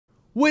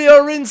We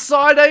are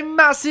inside a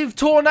massive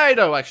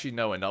tornado! Actually,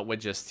 no we're not, we're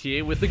just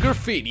here with the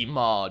graffiti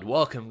mod.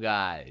 Welcome,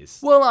 guys.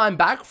 Well, I'm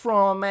back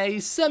from a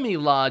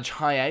semi-large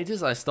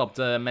hiatus. I stopped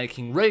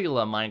making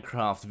regular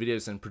Minecraft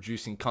videos and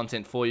producing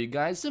content for you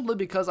guys, simply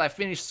because I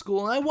finished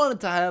school and I wanted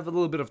to have a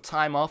little bit of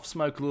time off,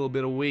 smoke a little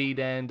bit of weed,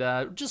 and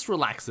just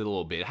relax a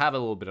little bit, have a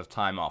little bit of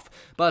time off.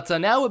 But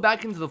now we're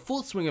back into the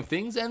full swing of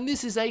things, and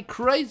this is a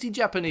crazy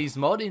Japanese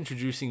mod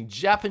introducing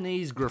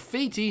Japanese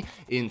graffiti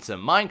into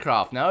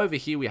Minecraft. Now, over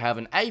here we have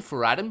an A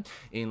for Adam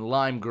in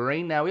lime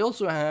green. Now we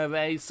also have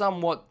a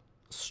somewhat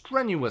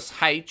strenuous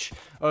H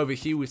over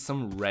here with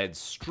some red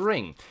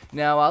string.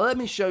 Now let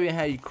me show you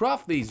how you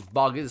craft these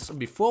buggers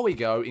before we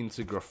go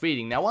into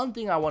graffiti. Now, one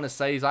thing I want to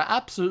say is I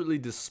absolutely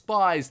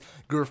despise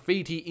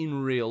graffiti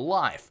in real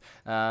life.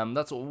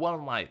 That's one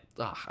of my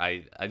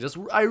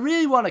I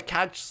really want to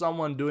catch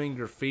someone doing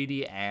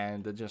graffiti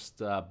and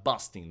just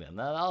busting them.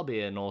 That'll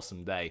be an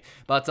awesome day.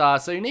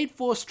 But so you need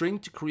 4 string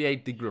to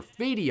create the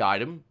graffiti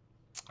item.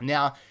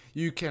 Now,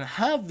 you can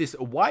have this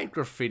white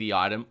graffiti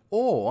item,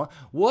 or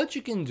what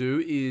you can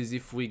do is,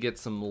 if we get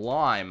some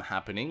lime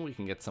happening, we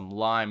can get some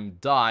lime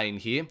dye in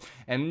here,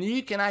 and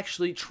you can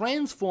actually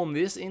transform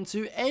this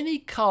into any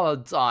color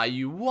dye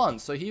you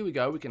want. So here we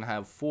go, we can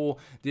have 4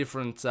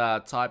 different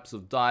types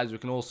of dyes. We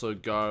can also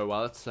go,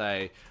 well, let's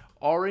say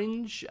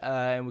orange,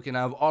 and we can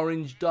have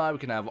orange dye, we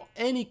can have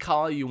any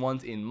color you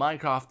want in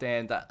Minecraft,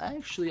 and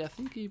actually I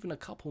think even a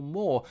couple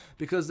more,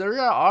 because there's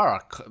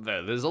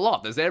a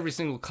lot. There's every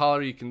single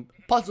color you can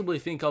possibly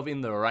think of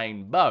in the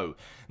rainbow.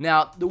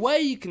 Now, the way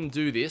you can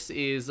do this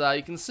is,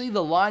 you can see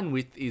the line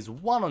width is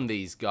 1 on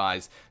these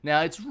guys.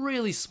 Now, it's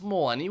really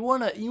small, and you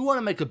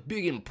wanna make a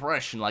big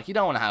impression. Like, you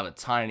don't want to have a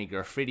tiny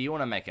graffiti, you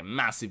want to make a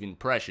massive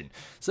impression.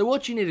 So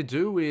what you need to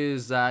do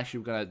is,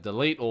 actually we're going to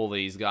delete all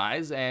these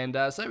guys, and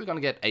so we're going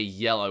to get a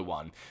yellow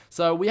one.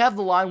 So we have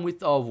the line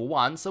width of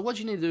 1, so what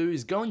you need to do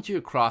is go into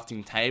your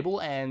crafting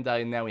table, and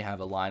now we have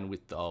a line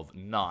width of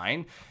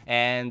 9,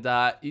 and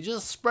you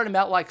just spread them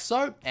out like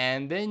so,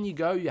 and then you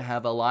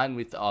have a line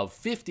width of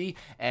 50,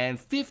 and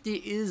 50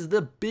 is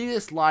the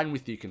biggest line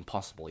width you can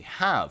possibly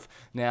have.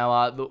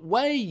 Now, the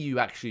way you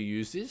actually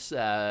use this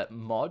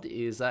mod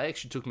is, it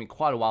actually took me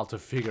quite a while to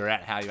figure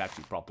out how you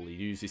actually properly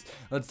use this.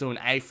 Let's do an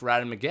A for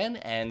Adam again,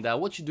 and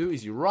what you do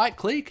is you right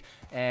click,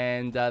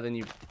 and then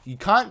you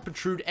can't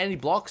protrude any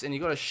blocks, and you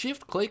got to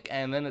shift click,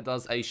 and then it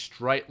does a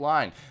straight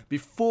line.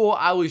 Before,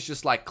 I was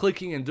just like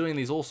clicking and doing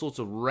these all sorts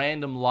of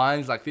random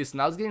lines like this,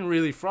 and I was getting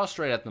really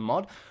frustrated at the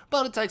mod.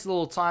 But it takes a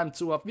little time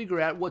to figure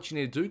out what you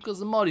need to do, because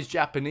the mod is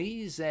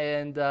Japanese,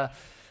 and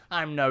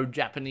I'm no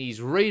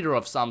Japanese reader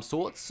of some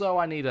sort, so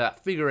I need to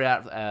figure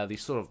out the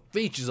sort of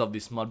features of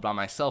this mod by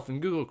myself,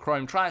 and Google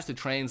Chrome tries to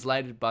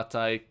translate it, but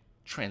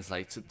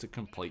translates it to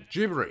complete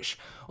gibberish.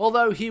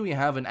 Although here we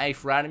have an A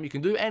for Adam, you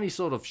can do any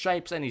sort of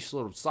shapes, any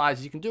sort of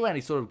sizes, you can do any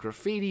sort of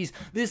graffitis.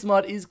 This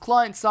mod is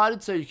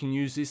client-sided, so you can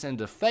use this and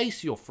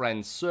deface your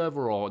friend's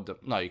server, or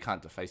no, you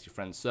can't deface your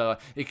friend's server.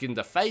 You can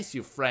deface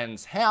your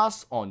friend's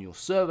house on your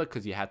server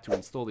because you had to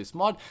install this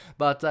mod,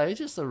 but it's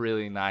just a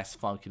really nice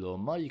funky little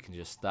mod. You can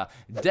just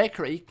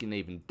decorate, you can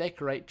even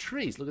decorate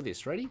trees. Look at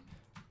this, ready?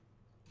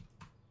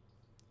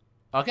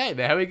 Okay,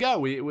 there we go.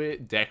 We're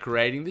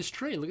decorating this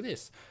tree. Look at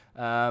this.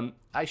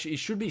 Actually, it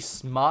should be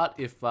smart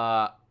if,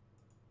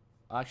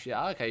 actually,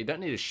 okay, you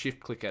don't need a shift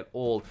click at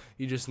all.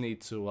 You just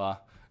need to,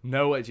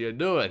 know what you're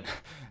doing.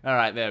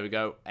 Alright, there we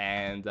go.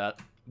 And,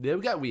 there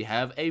we go. We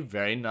have a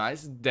very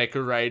nice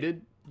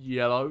decorated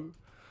yellow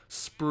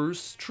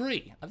spruce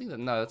tree. I think that,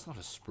 no, that's not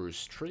a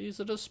spruce tree. Is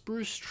it a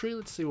spruce tree?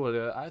 Let's see what,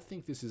 I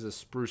think this is a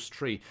spruce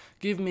tree.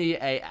 Give me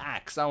a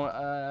axe. I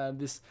want,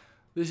 this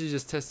is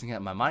just testing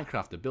out my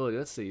Minecraft ability.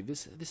 Let's see.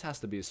 This has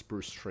to be a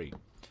spruce tree.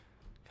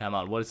 Come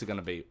on, what is it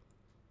gonna be?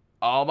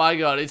 Oh my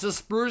god, it's a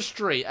spruce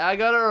tree. I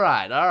got it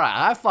right. Alright,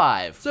 high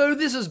five. So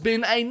this has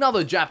been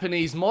another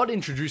Japanese mod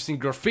introducing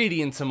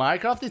graffiti into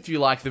Minecraft. If you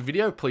like the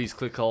video, please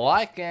click a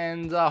like,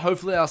 and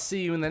hopefully I'll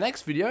see you in the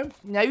next video.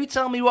 Now you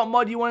tell me what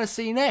mod you want to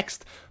see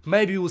next.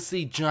 Maybe we'll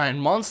see giant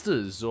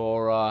monsters,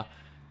 or a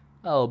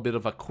little bit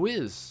of a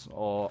quiz,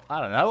 or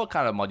I don't know what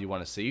kind of mod you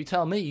want to see. You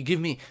tell me. You give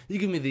me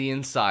the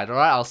inside.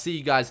 Alright, I'll see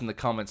you guys in the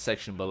comments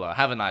section below.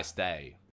 Have a nice day.